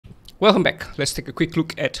Welcome back. Let's take a quick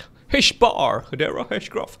look at HBAR, Hedera Hash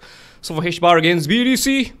Graph. So for HBAR against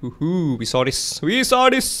BTC, we saw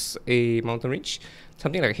this, a mountain range,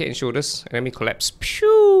 something like head and shoulders, and then we collapse.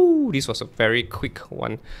 Pew! This was a very quick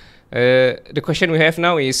one. The question we have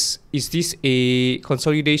now is this a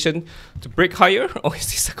consolidation to break higher, or is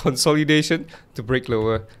this a consolidation to break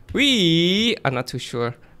lower? We are not too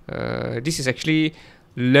sure. This is actually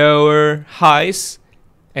lower highs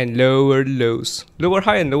and lower lows. Lower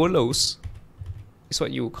high and lower lows is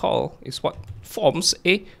what you call, is what forms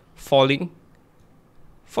a falling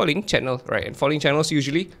channel, right? And falling channels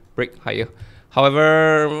usually break higher.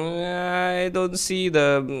 However, I don't see I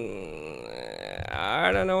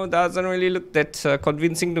don't know, doesn't really look that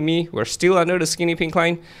convincing to me. We're still under the skinny pink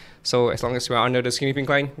line. So as long as we're under the skinny pink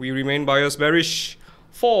line, we remain bias bearish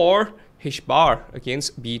for HBAR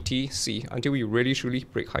against BTC until we really truly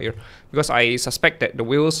break higher, because I suspect that the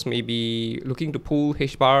whales may be looking to pull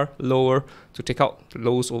HBAR lower to take out the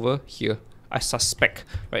lows over here. I suspect,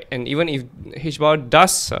 right? And even if HBAR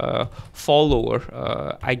does fall lower,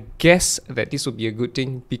 I guess that this would be a good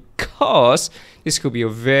thing, because this could be a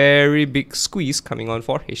very big squeeze coming on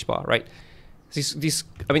for HBAR, right?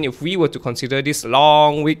 I mean, if we were to consider this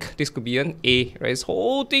long wick, this could be an A, right? This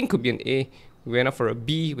whole thing could be an A. We went up for a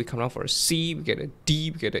B, we come out for a C, we get a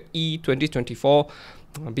D, we get an E. 2024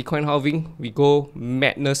 Bitcoin halving, we go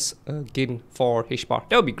madness again for HBAR.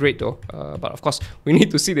 That would be great though, but of course we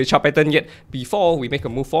need to see the chart pattern yet before we make a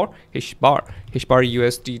move for HBAR. HBAR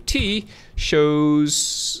USDT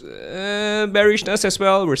shows bearishness as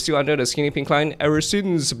well. We're still under the skinny pink line ever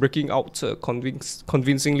since breaking out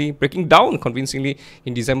breaking down convincingly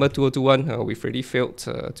in December 2021. We've already failed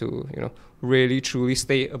to really truly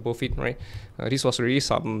stay above it, right? This was really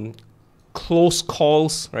some close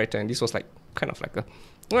calls, right? And this was like kind of like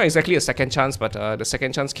not exactly a second chance, but the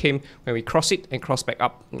second chance came when we cross it and cross back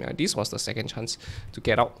up. This was the second chance to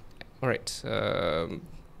get out. All right.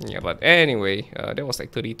 Yeah, but anyway, that was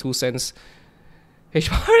like 32 cents.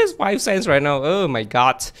 HBAR is 5 cents right now. Oh my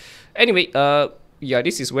god. Anyway, yeah,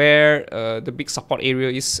 this is where the big support area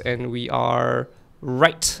is, and we are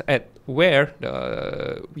right at where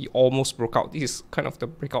we almost broke out. This is kind of the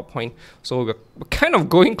breakout point, so we're kind of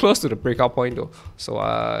going close to the breakout point though. So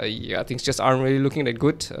yeah, things just aren't really looking that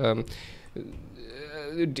good.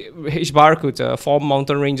 HBAR could form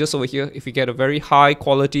mountain ranges over here. If we get a very high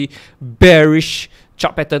quality bearish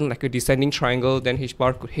chart pattern like a descending triangle, then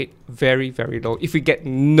HBAR could hit very, very low. If we get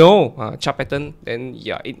no chart pattern, then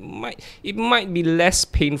yeah, it might be less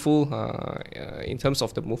painful in terms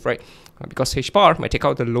of the move, right? Because HBAR might take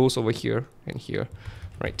out the lows over here and here,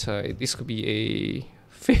 right? This could be a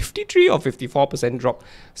 53 or 54% drop.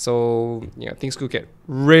 So yeah, things could get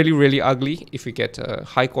really, really ugly if we get a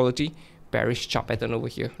high quality bearish chart pattern over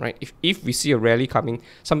here, right? If we see a rally coming,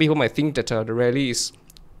 some people might think that the rally is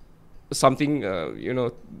something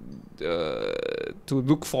to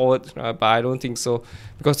look forward, but I don't think so,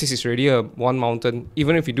 because this is really a one mountain.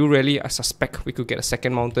 Even if we do rally, I suspect we could get a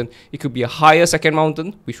second mountain. It could be a higher second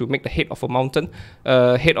mountain, which would make the head of a mountain,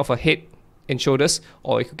 head of a head and shoulders,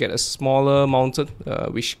 or it could get a smaller mountain,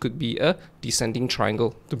 which could be a descending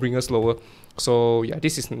triangle to bring us lower. So yeah,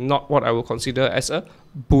 this is not what I will consider as a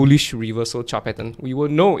bullish reversal chart pattern. We will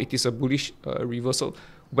know it is a bullish reversal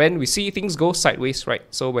when we see things go sideways, right?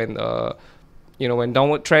 So when when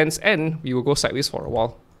downward trends end, we will go sideways for a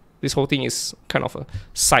while. This whole thing is kind of a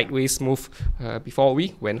sideways move before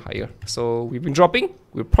we went higher. So we've been dropping.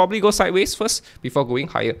 We'll probably go sideways first before going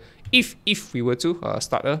higher, if we were to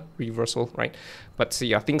start a reversal, right? But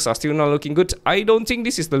yeah, things are still not looking good. I don't think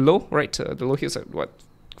this is the low, right? The low here is at what,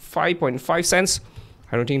 5.5 cents.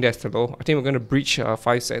 I don't think that's the low. I think we're going to breach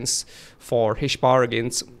 5 cents for HBAR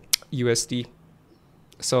against USD.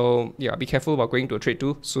 So yeah, be careful about going to a trade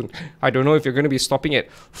too soon. I don't know if you're going to be stopping at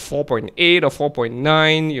 4.8 or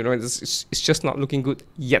 4.9. It's just not looking good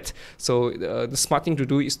yet. So the smart thing to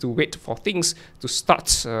do is to wait for things to start,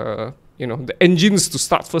 the engines to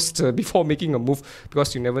start first before making a move,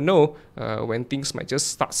 because you never know when things might just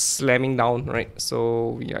start slamming down, right?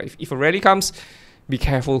 So yeah, if a rally comes, be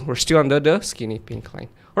careful. We're still under the skinny pink line.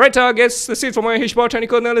 Alright, guys, that's it for my HBAR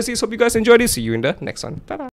technical analysis. Hope you guys enjoyed it. See you in the next one. Ta-da!